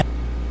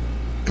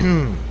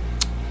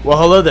Well,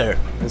 hello there,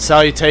 and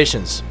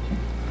salutations.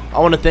 I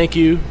want to thank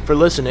you for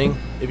listening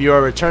if you are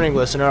a returning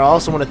listener. I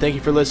also want to thank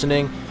you for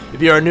listening if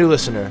you are a new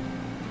listener.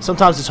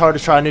 Sometimes it's hard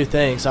to try new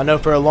things. I know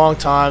for a long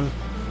time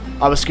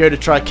I was scared to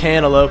try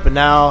cantaloupe, and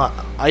now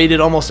I eat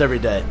it almost every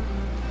day.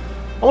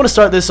 I want to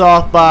start this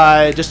off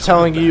by just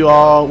telling you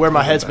all where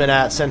my head's been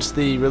at since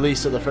the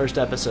release of the first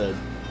episode.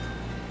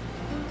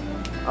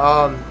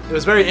 It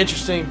was very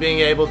interesting being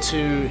able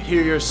to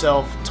hear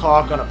yourself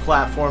talk on a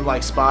platform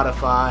like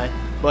Spotify,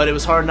 but it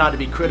was hard not to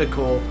be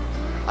critical.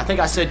 I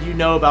think I said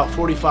about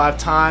 45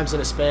 times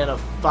in a span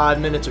of 5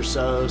 minutes or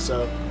so,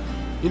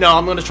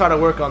 I'm going to try to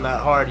work on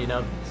that hard,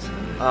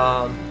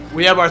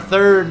 We have our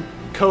third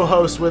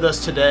co-host with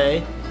us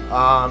today,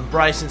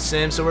 Bryson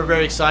Sims, so we're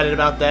very excited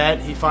about that.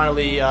 He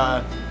finally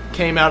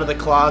came out of the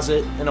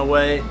closet in a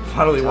way.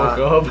 Finally woke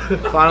up. He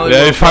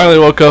finally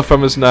woke up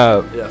from his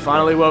nap. Yeah,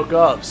 finally woke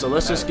up, so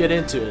let's just get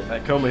into it.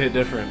 That coma hit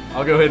different.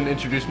 I'll go ahead and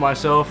introduce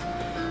myself.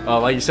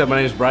 Like you said, my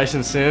name is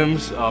Bryson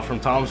Sims from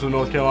Thomasville,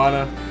 North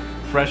Carolina.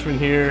 Freshman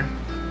here.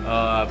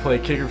 I play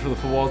kicker for the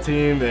football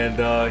team, and,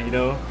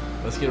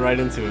 let's get right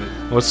into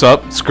it. What's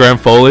up? It's Graham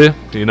Foley.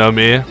 Do you know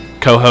me?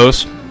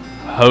 Co-host,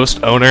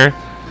 host, owner,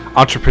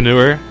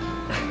 entrepreneur.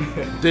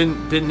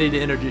 Didn't need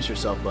to introduce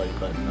yourself, buddy,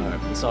 but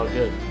it's all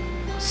good.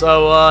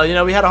 So,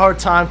 we had a hard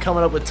time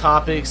coming up with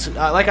topics.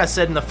 Like I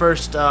said in the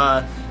first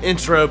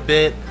intro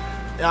bit,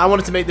 I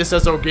wanted to make this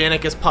as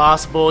organic as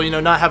possible,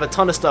 not have a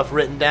ton of stuff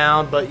written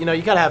down, but, you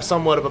got to have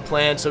somewhat of a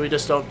plan so we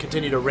just don't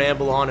continue to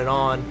ramble on and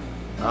on.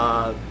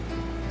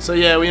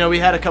 We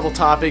had a couple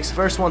topics.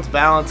 First one's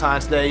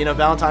Valentine's Day.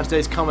 Valentine's Day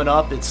is coming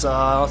up. It's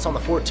on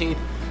the 14th.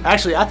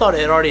 Actually, I thought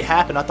it had already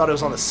happened. I thought it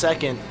was on the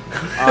 2nd.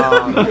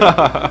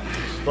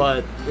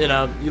 But,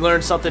 you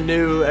learn something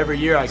new every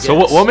year, I guess. So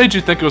what made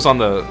you think it was on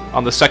the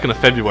 2nd of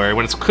February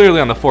when it's clearly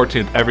on the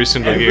 14th every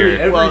single year?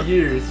 Every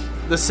year.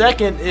 The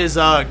 2nd is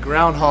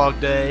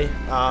Groundhog Day,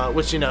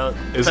 which, Is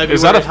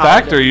that a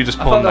fact, or are you just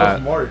pulling that? I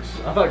thought that was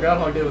March. I thought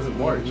Groundhog Day was in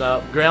March.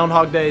 No,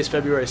 Groundhog Day is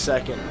February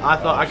 2nd.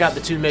 I got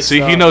the two mixed up.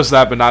 See, he knows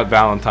that, but not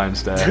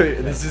Valentine's Day.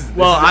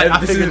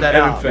 I figured that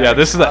out. Yeah,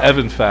 this is the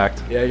Evan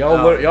fact. Yeah,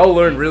 y'all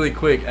learn really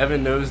quick.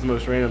 Evan knows the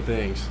most random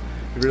things.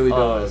 He really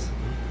does.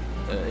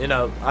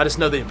 I just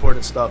know the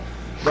important stuff.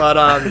 But,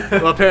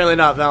 apparently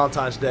not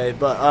Valentine's Day.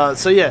 But,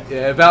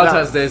 Yeah,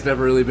 Valentine's Day has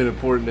never really been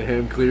important to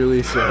him,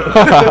 clearly, so.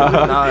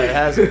 No, it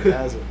hasn't.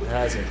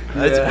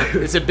 Yeah.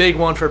 It's a big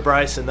one for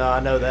Bryson, though. I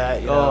know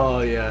that.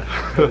 Oh, yeah.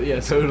 Yeah,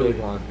 totally.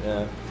 Big one,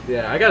 yeah.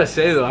 Yeah, I gotta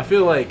say, though, I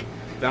feel like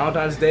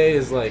Valentine's Day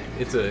is,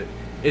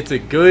 it's a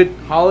good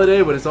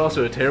holiday, but it's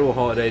also a terrible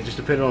holiday, just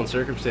depending on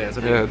circumstance.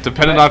 I mean,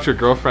 depending on if your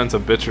girlfriend's a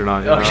bitch or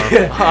not.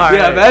 Okay.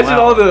 Imagine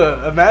all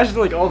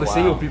the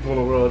single people in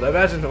the world.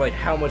 Imagine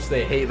how much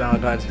they hate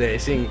Valentine's Day,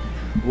 seeing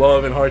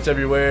love and hearts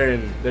everywhere,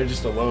 and they're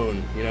just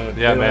alone. They don't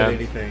have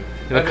anything.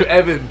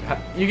 Evan,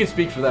 you can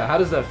speak for that. How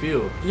does that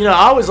feel?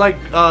 I always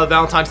liked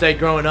Valentine's Day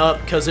growing up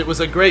because it was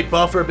a great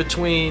buffer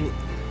between.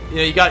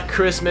 You got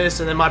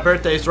Christmas, and then my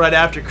birthday is right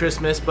after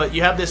Christmas, but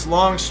you have this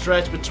long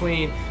stretch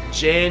between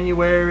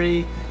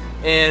January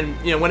and,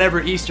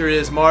 whenever Easter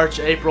is, March,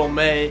 April,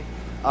 May.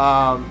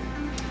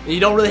 You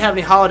don't really have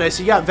any holidays,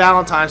 so you got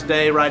Valentine's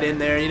Day right in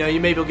there. You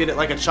maybe will get it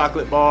like a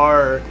chocolate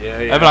bar. Or,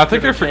 Evan, I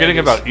think you're forgetting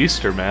about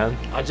Easter, man.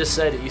 I just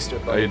said Easter,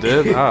 buddy. Oh, you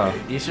did? Oh.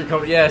 Easter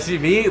coming. Yeah, see,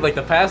 me,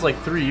 the past,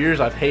 3 years,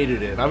 I've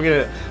hated it. I'm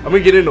gonna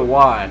get into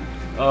why.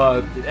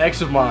 The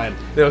ex of mine.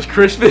 There was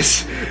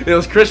Christmas. It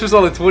was Christmas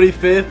on the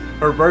 25th.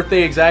 Her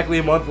birthday exactly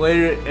a month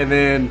later, and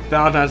then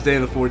Valentine's Day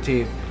on the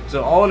 14th.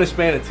 So all in a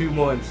span of 2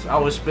 months, I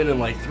was spending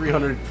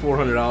 $300,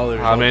 $400.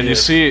 Oh man, you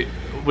see,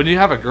 when you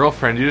have a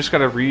girlfriend, you just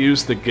gotta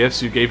reuse the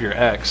gifts you gave your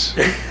ex.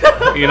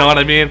 You know what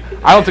I mean?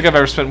 I don't think I've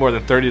ever spent more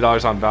than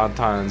 $30 on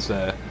Valentine's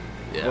Day.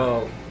 Yeah.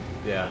 Well,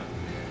 yeah.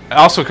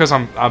 Also, because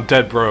I'm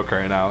dead broke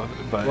right now.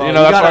 But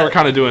that's why we're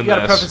kind of doing this. You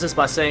gotta preface this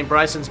by saying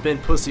Bryson's been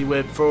pussy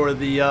whipped for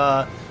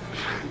the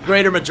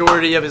greater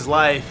majority of his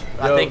life.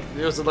 I think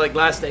it was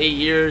last 8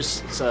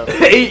 years. So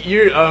 8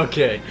 years,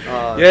 okay.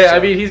 I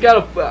mean, he's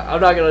got a.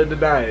 I'm not gonna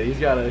deny it. He's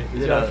got a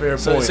fair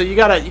point. So you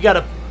gotta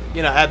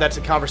add that to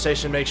the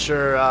conversation. Make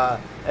sure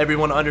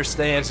everyone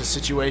understands the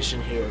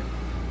situation here.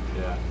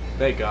 Yeah.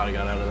 Thank God I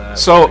got out of that.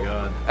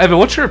 So, Evan,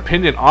 what's your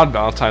opinion on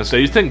Valentine's Day?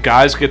 You think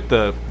guys get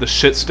the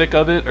shit stick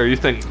of it, or you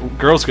think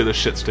girls get the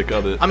shit stick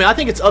of it? I mean, I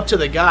think it's up to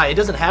the guy. It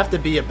doesn't have to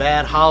be a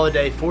bad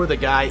holiday for the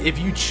guy if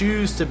you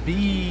choose to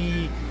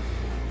be.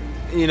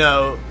 I'm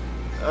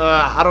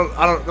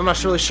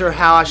not really sure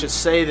how I should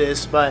say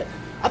this, but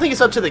I think it's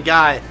up to the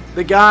guy.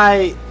 The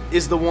guy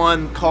is the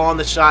one calling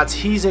the shots.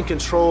 He's in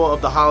control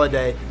of the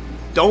holiday.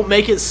 Don't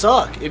make it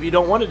suck if you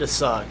don't want it to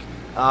suck.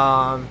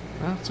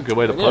 That's a good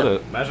way to put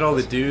it. Imagine all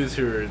the dudes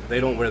they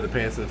don't wear the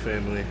pants in the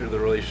family or the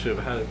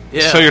relationship.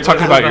 So you're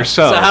talking about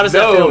yourself. So how does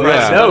that feel,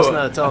 Bryce?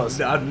 No. Tell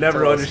us. I've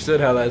never understood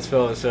how that's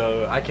felt,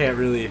 so I can't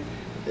really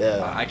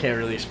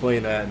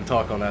explain that and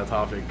talk on that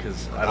topic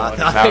because I don't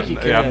understand. I think you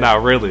can.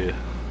 Not really.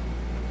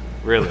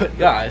 Really?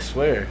 Yeah, I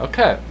swear.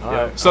 Okay. All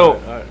right. So,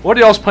 what are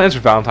y'all's plans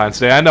for Valentine's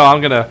Day? I know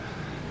I'm gonna,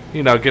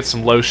 get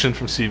some lotion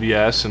from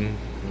CVS and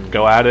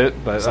go at it.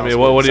 But I Sounds mean, good.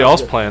 what are Sounds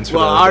y'all's good. plans for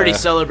Well, the I already day?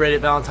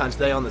 celebrated Valentine's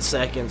Day on the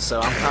 2nd, so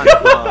I'm kind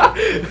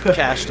of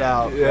cashed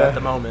out Yeah. at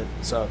the moment.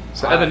 So,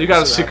 So Evan, you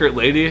got a secret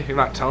lady you're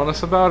not telling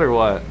us about, or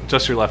what?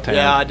 Just your left hand?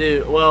 Yeah, I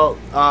do. Well,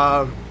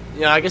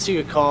 I guess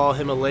you could call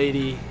him a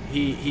lady.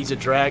 He's a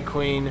drag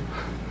queen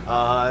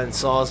in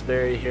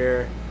Salisbury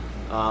here.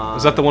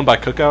 Is that the one by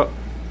Cookout?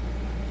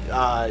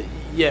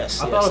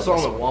 Yes. I thought I saw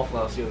him at Waffle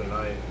House the other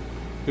night.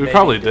 We Maybe.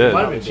 probably It did.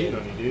 Might have been cheating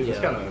on you, dude. It's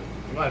Yeah. kind of.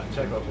 You might have to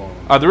check up on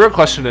him. The real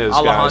question is,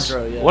 guys,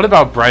 Alejandro, yeah. what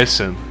about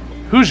Bryson?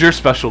 Who's your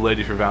special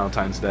lady for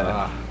Valentine's Day?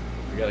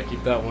 We gotta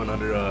keep that one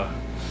under.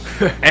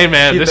 Hey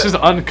man, keep this it- is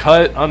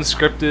uncut,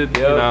 unscripted.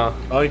 You know,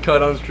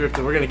 uncut,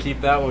 unscripted. We're gonna keep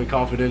that one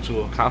confidential.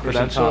 for some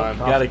Confidential? time.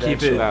 Gotta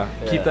keep it. Yeah.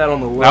 Keep that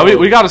on the low. now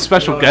we got a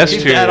special guest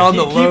keep here. that on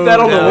the keep low that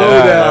on the down. low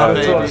Yeah, down.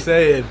 That's yeah, what I'm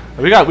saying.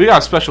 We got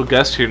a special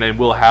guest here named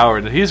Will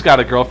Howard, and he's got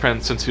a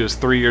girlfriend since he was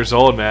 3 years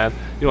old. Man,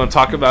 you want to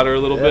talk about her a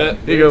little bit?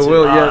 Here you go,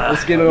 Will. Yeah,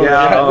 let's get it over.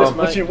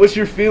 yeah, What's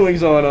your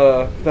feelings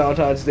on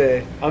Valentine's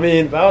Day? I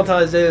mean,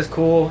 Valentine's Day is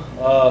cool.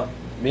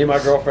 Me and my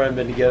girlfriend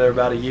been together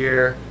about a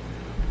year.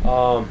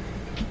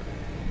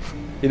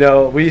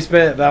 We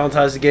spent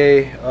Valentine's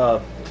Day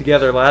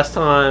together last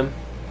time,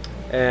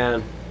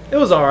 and it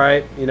was all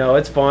right.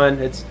 It's fun.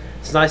 It's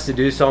nice to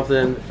do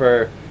something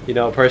for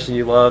a person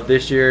you love.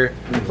 This year,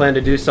 we plan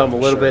to do something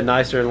a little bit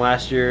nicer than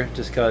last year,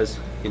 just because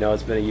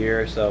it's been a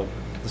year. So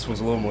This one's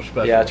a little more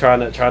special. yeah, trying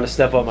to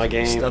step up my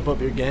game. Step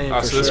up your game.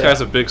 Oh, for so this sure. guy's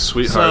a big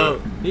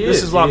sweetheart. So He this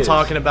is, is what he I'm is.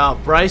 talking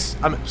about. Bryce,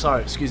 I'm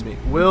sorry, excuse me.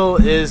 Will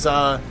is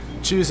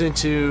choosing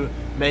to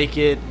make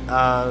it,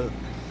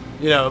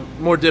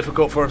 more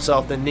difficult for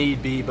himself than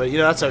need be. But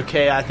that's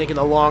okay. I think in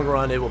the long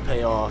run it will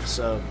pay off.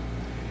 So,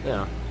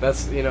 yeah.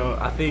 That's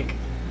I think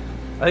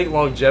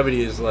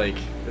longevity is like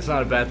it's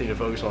not a bad thing to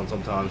focus on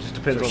sometimes. It just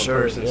depends For on sure,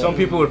 the person. yeah. Some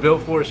people are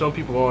built for it, some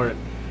people aren't.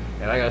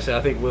 And like I said,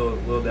 I think Will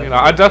definitely.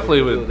 I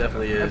definitely Will would.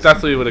 definitely I is.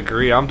 definitely would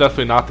agree. I'm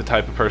definitely not the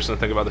type of person to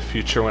think about the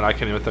future when I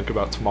can't even think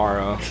about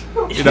tomorrow.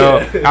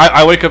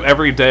 I wake up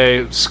every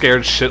day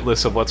scared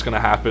shitless of what's going to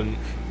happen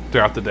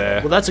throughout the day.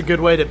 Well, that's a good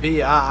way to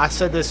be. I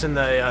said this in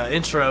the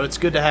intro. It's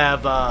good to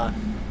have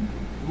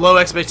low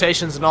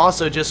expectations and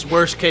also just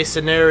worst case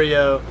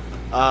scenario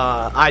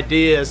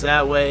ideas.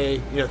 That way,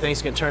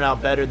 things can turn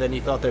out better than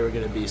you thought they were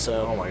going to be.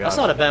 So Oh my that's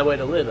gosh. not a bad way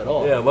to live at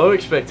all. Yeah, low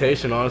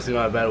expectation. Honestly,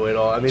 not a bad way at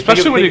all. I mean,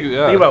 Especially think, when think, you-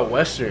 yeah. think about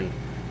Western.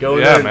 Go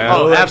Yeah, there, man.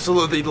 Oh, low-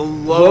 absolutely. The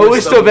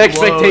lowest of low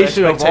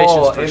expectation of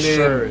all, for and then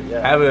sure.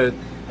 Yeah. have a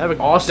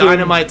awesome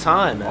dynamite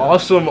time, man.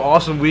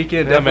 awesome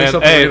weekend. Yeah, Definitely man.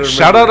 something we're Hey, gonna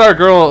shout out remember. our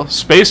girl,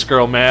 Space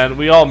Girl, man.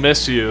 We all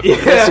miss you. Yeah,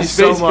 Miss you so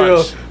Space Girl.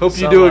 much. Hope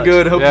So you're doing much.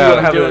 good. Hope Yeah.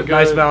 you have a Doing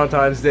nice good.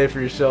 Valentine's Day for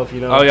yourself.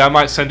 Oh yeah, I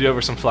might send you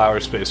over some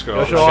flowers, Space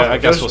Girl. Go show off- I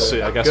guess go- we'll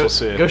see. I guess go- we'll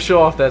see. Go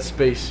show off that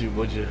spacesuit,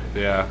 would you?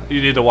 Yeah,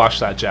 you need to wash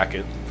that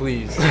jacket.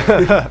 Please.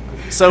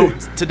 So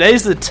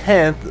today's the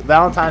 10th.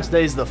 Valentine's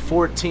Day is the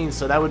 14th.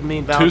 So that would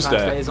mean Valentine's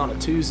Tuesday. Day is on a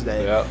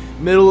Tuesday. Yeah.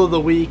 Middle of the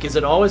week. Is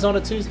it always on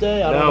a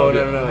Tuesday? I don't No,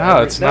 know. no.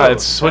 No, it's not.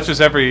 It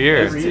switches every year.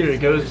 Every year it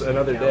goes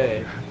another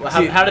day. Well,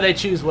 See, how do they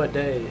choose what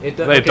day? They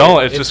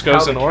don't, it it's just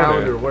goes how in the order.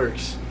 calendar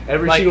works.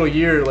 Every Like- single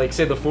year, like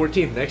say the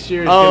 14th next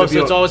year. It's Oh, gonna so be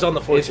it's on, always on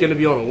the 14th. It's going to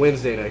be on a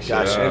Wednesday next year,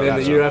 Gotcha, and then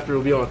gotcha. the year after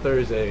will be on a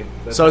Thursday.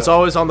 That's So it's how-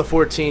 always on the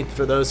 14th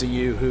for those of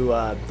you who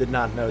did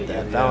not know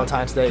that. Yeah.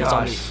 Valentine's Day is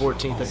on the Gosh.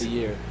 14th of the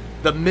year.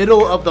 The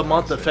middle of the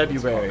month of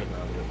February.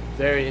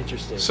 Very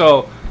interesting.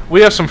 So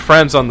we have some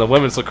friends on the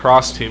women's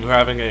lacrosse team who are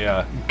having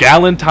a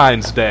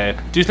Galentine's Day.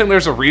 Do you think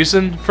there's a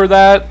reason for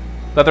that?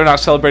 That they're not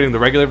celebrating the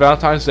regular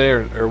Valentine's Day,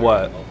 or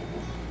what?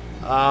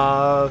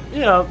 Like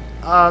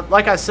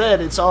I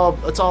said, it's all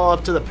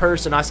up to the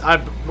person.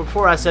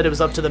 Before I said it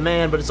was up to the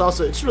man, but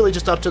it's really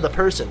just up to the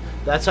person.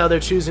 That's how they're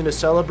choosing to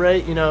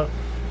celebrate.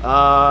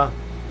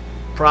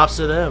 Props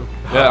to them.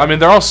 Yeah, I mean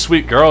they're all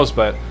sweet girls,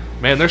 but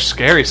man, they're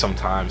scary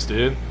sometimes,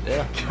 dude.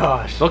 Yeah.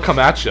 Gosh, They'll come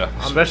at you.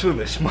 especially when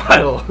they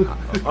smile.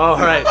 All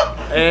right,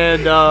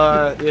 and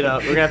we're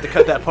gonna have to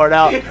cut that part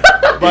out.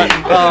 But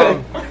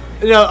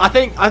I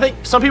think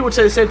some people would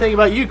say the same thing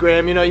about you,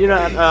 Graham. You're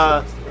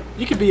not.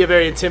 You could be a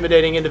very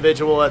intimidating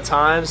individual at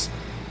times.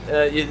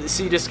 You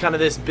see just kind of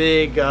this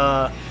big.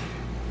 I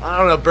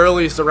don't know,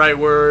 burly is the right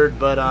word,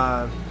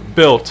 but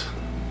Built.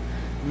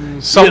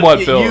 Somewhat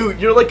You- built.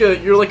 You're like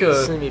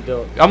a.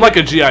 semi-built. I'm like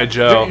a G.I.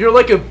 Joe.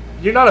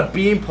 You're not a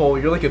beam pole.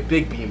 You're like a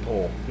big beam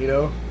pole. You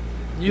know.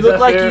 You Is look that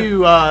like fair? you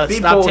Beam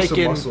stopped pole is some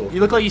taking. muscle.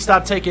 You look like you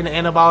stopped taking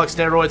anabolic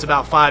steroids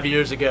about 5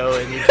 years ago,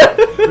 and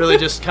you're really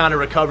just kind of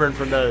recovering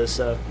from those.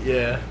 So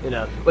Yeah.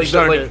 you're Like,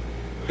 starting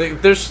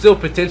there's still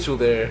potential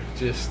there.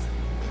 Just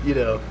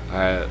All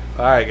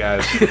right,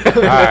 guys.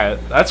 All right,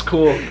 that's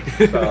cool.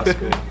 That's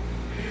cool.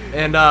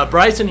 And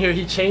Bryson here,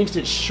 he changed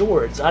his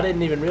shorts. I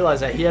didn't even realize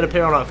that. He had a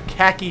pair on of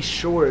khaki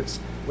shorts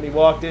when he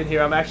walked in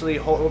here. I'm actually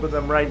holding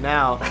them right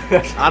now.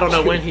 I don't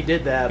know when he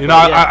did that. You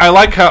but know, yeah. I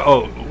like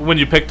how when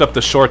you picked up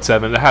the shorts,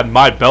 Evan, it had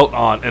my belt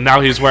on, and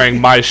now he's wearing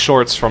my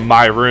shorts from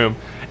my room.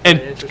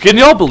 And can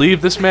y'all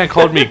believe this man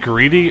called me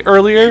greedy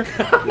earlier?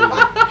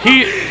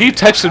 He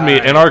texted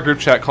me in our group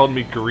chat, called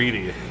me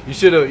greedy. you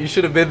should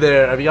have been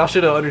there. I mean, y'all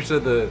should have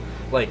understood the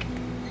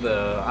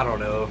the I don't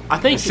know. I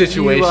think the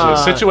situation. you, The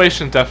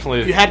situation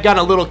definitely. You had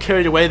gotten a little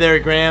carried away there,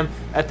 Graham.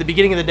 At the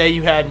beginning of the day,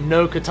 you had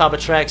no Catawba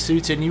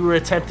tracksuits, and you were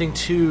attempting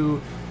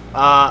to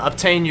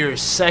obtain your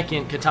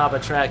second Catawba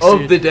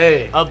tracksuit of the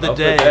day. Of the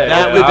day.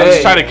 I was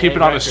just trying to keep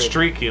it on a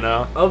streak, you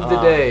know. Of the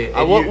day.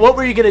 And what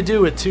were you gonna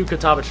do with two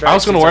Catawba tracksuits? I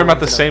was gonna wear them at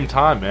the same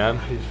time, man.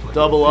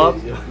 Double up.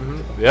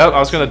 Yep, I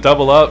was gonna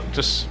double up,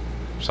 just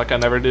like I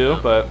never do,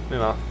 but you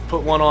know.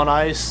 Put one on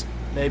ice,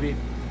 maybe.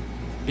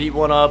 Beat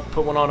one up,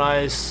 put one on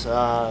ice.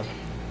 Yeah.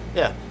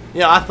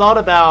 I thought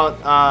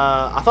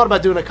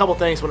about doing a couple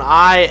things when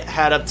I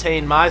had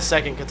obtained my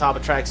second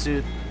Catawba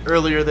tracksuit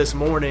earlier this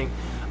morning.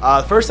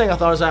 The first thing I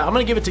thought was, I'm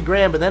going to give it to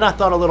Graham, but then I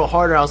thought a little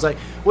harder. I was like,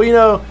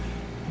 well,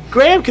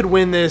 Graham could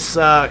win this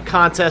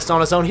contest on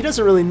his own. He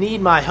doesn't really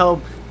need my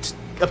help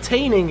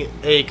obtaining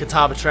a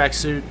Catawba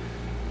tracksuit.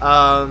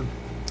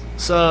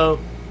 So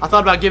I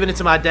thought about giving it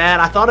to my dad.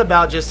 I thought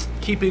about just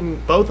keeping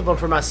both of them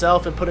for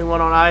myself and putting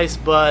one on ice,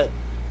 but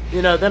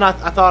then I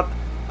thought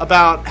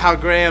about how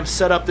Graham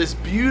set up this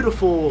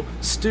beautiful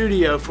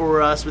studio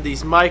for us with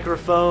these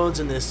microphones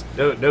and this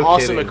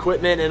awesome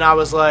equipment, and I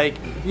was like,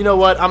 you know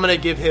what, I'm going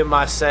to give him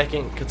my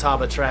second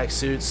Catawba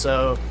tracksuit,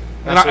 so...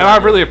 And I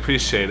really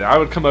appreciate it. I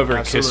would come over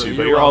and kiss you,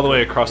 but you're all the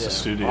way across the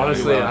studio.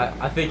 Honestly,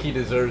 I think he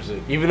deserves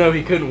it. Even though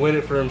he couldn't win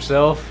it for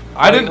himself.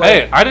 I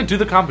didn't do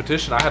the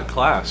competition. I had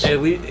class.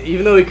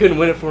 Even though he couldn't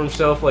win it for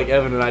himself like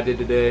Evan and I did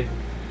today,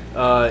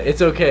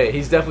 it's okay.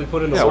 He's definitely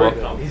put in the work.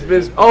 He's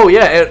been.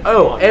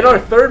 And our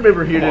third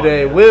member here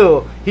today,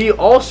 Will, he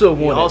also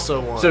won.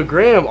 So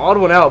Graham, odd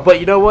one out. But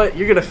you know what?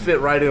 You're gonna fit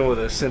right in with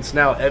us since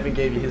now Evan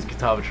gave you his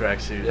Catawba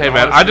tracksuit. Hey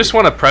man, I just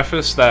want to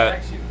preface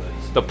that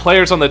the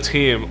players on the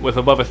team with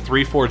above a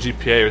 3.4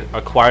 GPA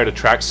acquired a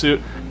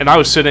tracksuit, and I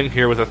was sitting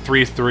here with a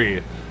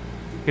 3.3.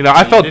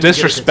 I felt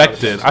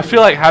disrespected. I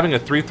feel like having a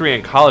 3.3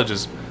 in college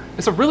is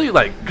a really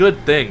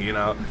good thing.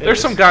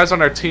 There's some guys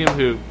on our team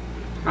who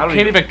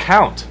can't even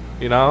count.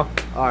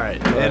 All right,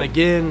 and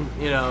again,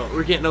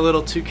 we're getting a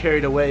little too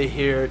carried away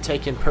here,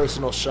 taking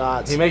personal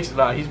shots. He's making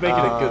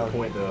a good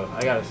point, though.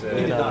 I gotta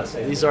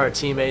say, these are our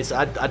teammates.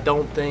 I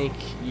don't think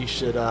you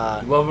should.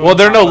 Well,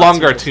 they're no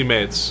longer our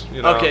teammates.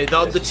 Okay,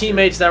 the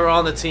teammates that were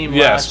on the team.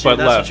 Yes, but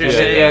left.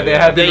 They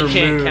have been removed.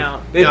 Can't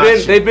count.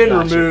 They've been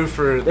removed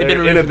for their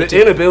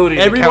inability.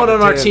 Everyone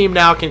on our team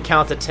now can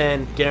count to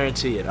 10,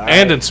 guarantee it.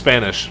 And in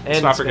Spanish.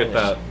 Let's not forget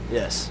that.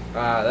 Yes.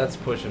 That's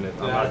pushing it.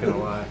 I'm not gonna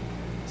lie.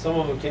 Some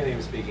of them can't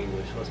even speak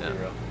English. Let's be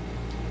real.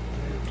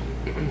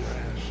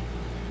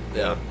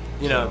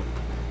 Yeah.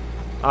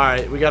 All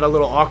right, we got a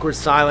little awkward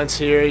silence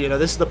here.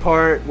 This is the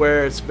part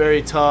where it's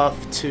very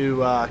tough to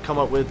come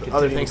up with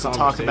other things to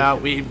talk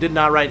about. We did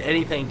not write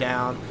anything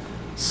down.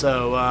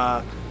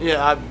 So,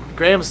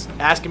 Graham's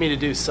asking me to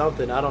do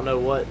something. I don't know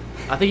what.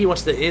 I think he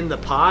wants to end the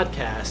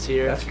podcast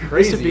here. That's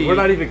crazy. We're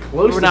not even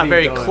close. We're not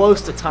very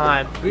close to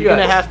time. You're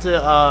gonna have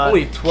to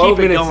only 12 keep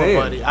minutes it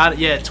going,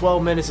 buddy.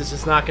 12 minutes is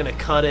just not gonna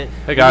cut it.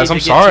 Hey guys, I'm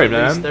sorry,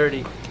 man.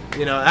 30.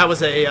 That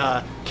was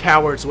a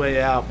coward's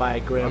way out by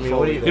Graham Foley.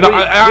 What do you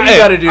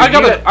gotta do?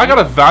 I got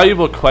a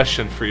valuable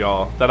question for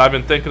y'all that I've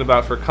been thinking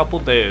about for a couple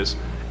days.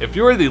 If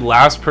you were the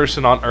last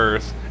person on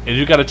Earth and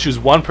you got to choose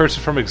one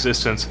person from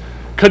existence,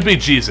 could be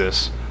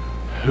Jesus,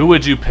 who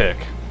would you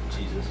pick?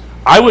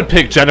 I would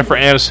pick Jennifer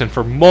Aniston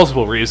for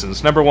multiple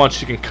reasons. Number one,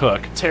 she can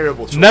cook.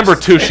 Terrible choice. Number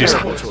two,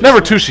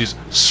 she's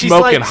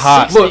smoking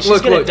hot.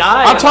 Look.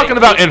 I'm talking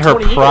about in her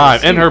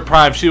prime. In her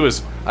prime, she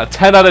was a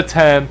 10 out of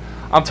 10.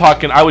 I'm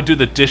talking, I would do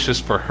the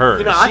dishes for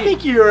her. I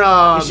think you're.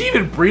 Is she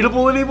even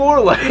breedable anymore?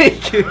 Wow.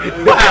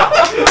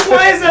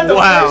 Why is that the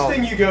first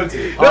thing you go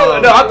to?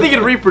 No, I'm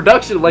thinking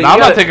reproduction. I'm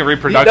not thinking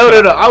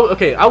reproduction. No.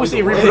 I was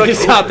thinking reproduction.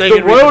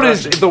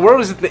 The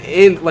world is at the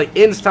end,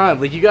 ends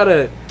time. You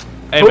gotta.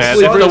 Hey man,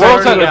 the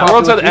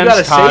world's at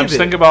end times.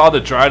 Think about all the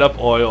dried up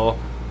oil,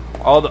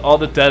 all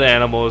the dead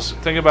animals.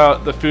 Think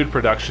about the food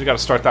production. You got to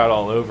start that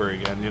all over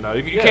again. You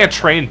can't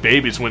train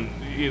babies when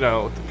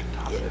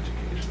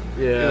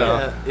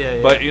Yeah.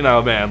 But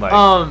man,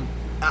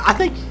 I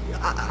think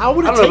I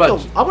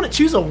wouldn't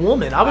choose a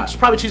woman. I would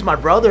probably choose my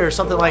brother or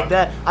something like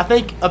that. I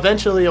think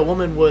eventually a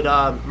woman would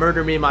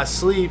murder me in my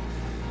sleep.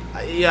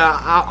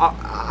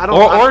 I don't.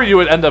 Or you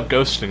would end up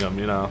ghosting them,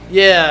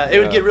 Yeah, it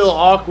would get real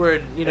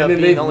awkward, and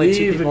then being only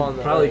two people on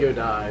the probably go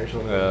die or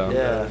something.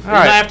 Yeah. You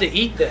might have to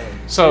eat them.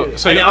 So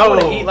I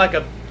want to eat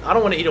I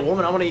don't want to eat a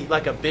woman. I want to eat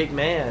like a big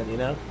man,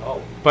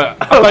 Oh.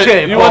 But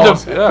okay, you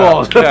pause.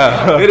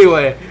 Yeah.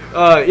 Anyway,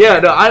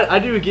 I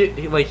do get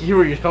hear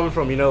where you're coming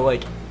from.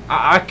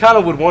 I kind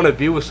of would want to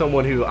be with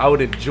someone who I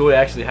would enjoy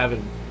actually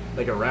having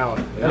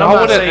around.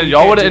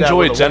 Y'all would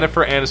enjoy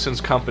Jennifer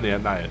Aniston's company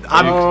at night.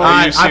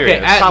 Are you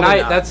serious? At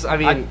night, that's.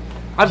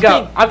 I've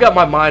got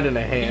my mind in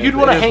a hand. You'd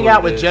want to hang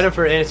out with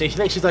Jennifer Aniston. You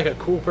think she's a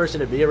cool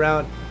person to be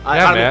around?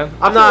 Man.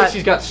 I'm not.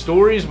 She's got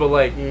stories, but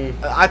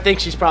I think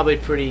she's probably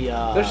pretty.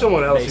 There's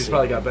someone else who's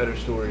probably got better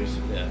stories.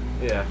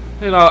 Yeah.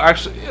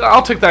 Actually,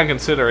 I'll take that in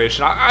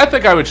consideration. I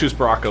think I would choose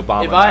Barack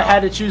Obama. If I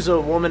had to choose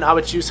a woman, I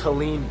would choose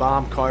Helene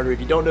Baum Carter.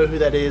 If you don't know who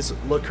that is,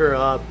 look her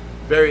up.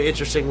 very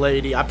interesting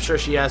lady. I'm sure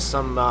she has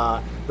some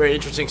very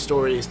interesting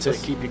stories to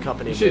keep you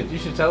company. You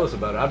should tell us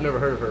about it. I've never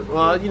heard of her before.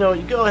 Well,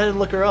 you go ahead and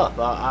look her up.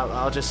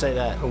 I'll just say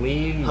that.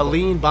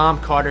 Helene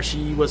Baumgartner.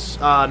 She was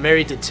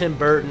married to Tim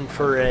Burton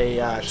for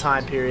a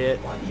time period.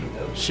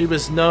 She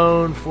was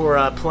known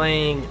for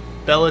playing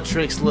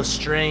Bellatrix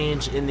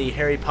Lestrange in the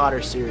Harry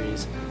Potter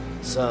series.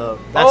 So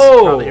that's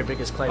probably her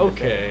biggest claim to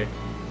fame.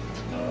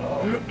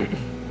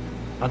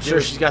 I'm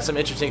sure she's got some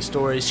interesting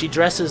stories. She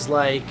dresses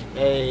like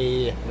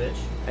a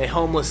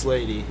homeless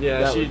lady.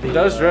 Yeah, she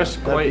does dress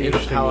quite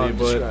interestingly,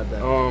 but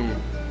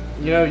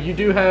you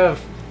do have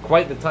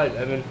quite the type,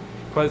 Evan.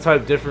 Quite the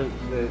type different.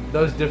 It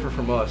does differ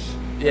from us.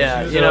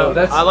 Yeah,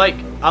 that's. I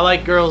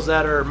like girls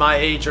that are my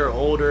age or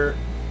older.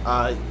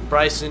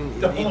 Bryson,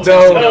 we're not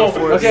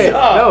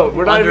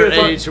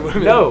underage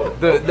women.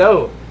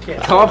 No.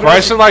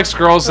 Bryson likes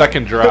girls that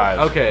can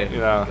drive. Okay. You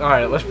know. All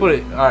right. Let's put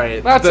it. All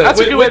right. That's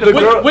a good way to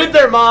put it. With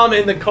their mom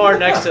in the car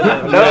next to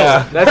them.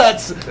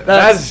 That's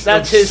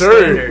his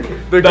absurd.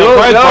 standard.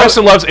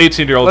 Bryson loves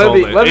 18-year-olds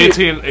only.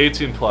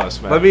 18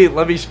 plus, man.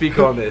 Let me speak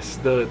on this.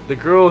 The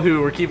girl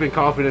who we're keeping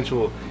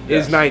confidential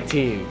is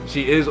 19.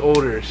 She is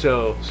older,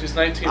 so she's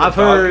 19. I've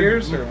heard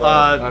years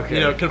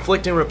or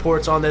conflicting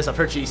reports on this. I've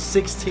heard she's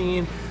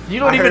 16. You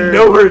don't even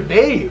know her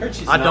name.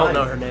 I don't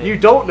know her name. You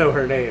don't know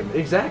her name.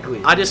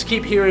 Exactly. I just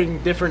keep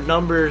hearing different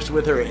numbers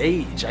with her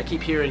age. I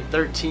keep hearing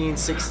 13,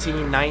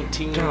 16,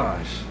 19.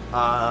 Gosh.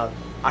 I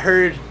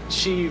heard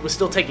she was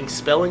still taking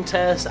spelling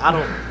tests.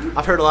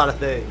 I've heard a lot of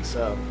things,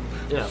 so,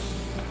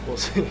 we'll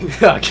see.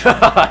 Oh,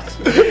 gosh.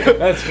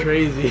 That's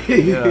crazy.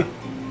 Yeah.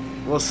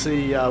 We'll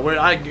see.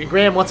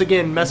 Graham, once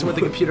again, messing with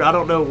the computer. I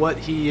don't know what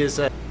he is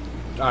All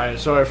right,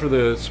 sorry for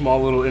the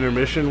small little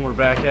intermission. We're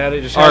back at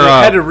it. Just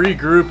had to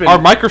regroup. And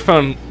our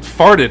microphone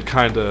farted,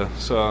 kind of.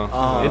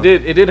 So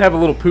it did have a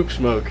little poop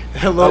smoke.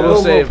 A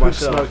little poop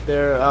smoke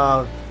there.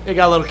 It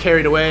got a little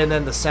carried away, and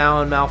then the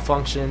sound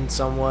malfunctioned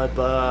somewhat.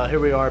 But here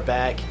we are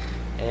back,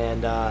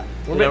 and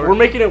we're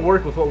making it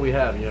work with what we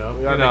have. We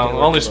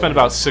only spent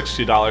about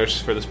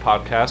 $60 for this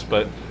podcast,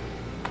 but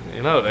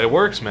it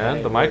works, man.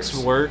 Yeah, the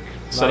mics work.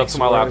 Set up to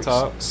my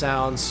laptop.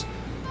 Sounds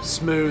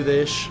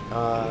smoothish.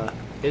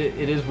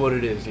 It is what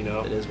it is, It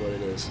is what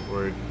it is.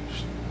 We're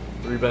just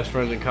three best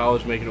friends in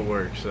college making it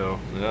work, so.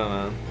 Yeah,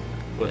 man.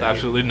 With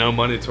absolutely no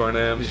money to our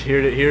names. Just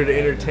here to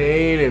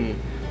entertain and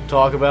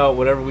talk about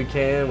whatever we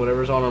can,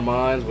 whatever's on our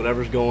minds,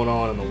 whatever's going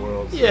on in the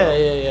world. So. Yeah.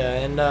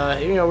 And,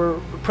 we're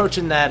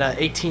approaching that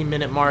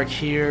 18-minute mark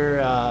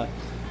here.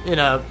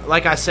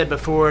 Like I said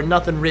before,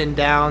 nothing written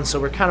down, so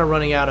we're kind of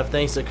running out of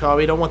things to call.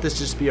 We don't want this to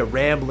just be a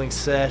rambling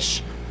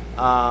sesh.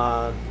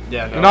 I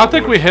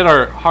think we hit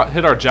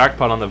our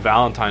jackpot on the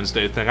Valentine's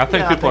Day thing. I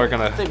think people are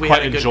going to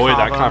quite enjoy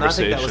that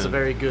conversation. I think that was a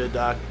very good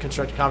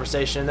constructive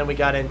conversation. And then we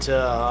got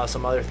into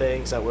some other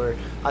things that were,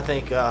 I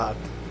think,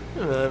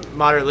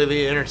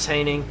 moderately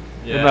entertaining.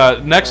 Yeah. In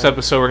the next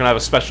episode, we're going to have a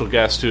special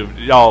guest who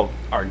y'all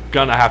are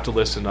going to have to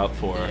listen up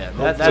for. Yeah,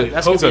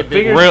 that's going to be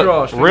a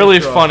big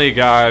really funny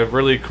guy,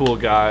 really cool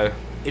guy.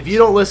 If you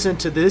don't listen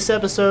to this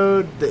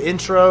episode, the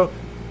intro,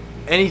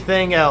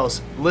 anything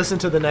else, listen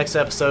to the next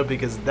episode,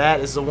 because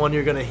that is the one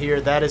you're going to hear.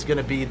 That is going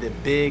to be the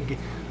big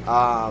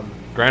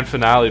grand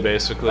finale,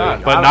 basically,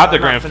 but not the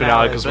grand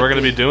finale, because we're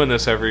going to be doing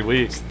this every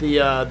week. It's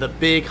the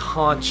big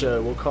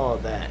honcho, we'll call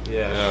it that.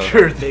 Yeah.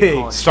 Sure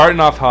thing. Starting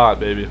off hot,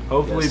 baby.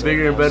 Hopefully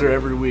bigger and better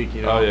every week.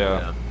 Oh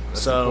yeah.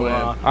 So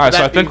all right,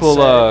 so I think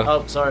we'll.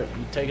 Oh, sorry,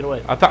 you take it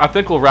away. I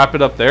think we'll wrap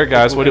it up there,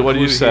 guys. What do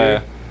you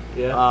say?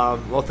 Yeah.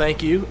 Well,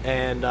 thank you,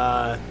 and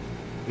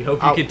we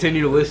hope you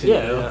continue to listen.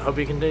 Yeah, I hope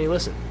you continue to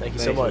listen. Thank you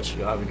so much.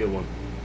 You'll have a good one.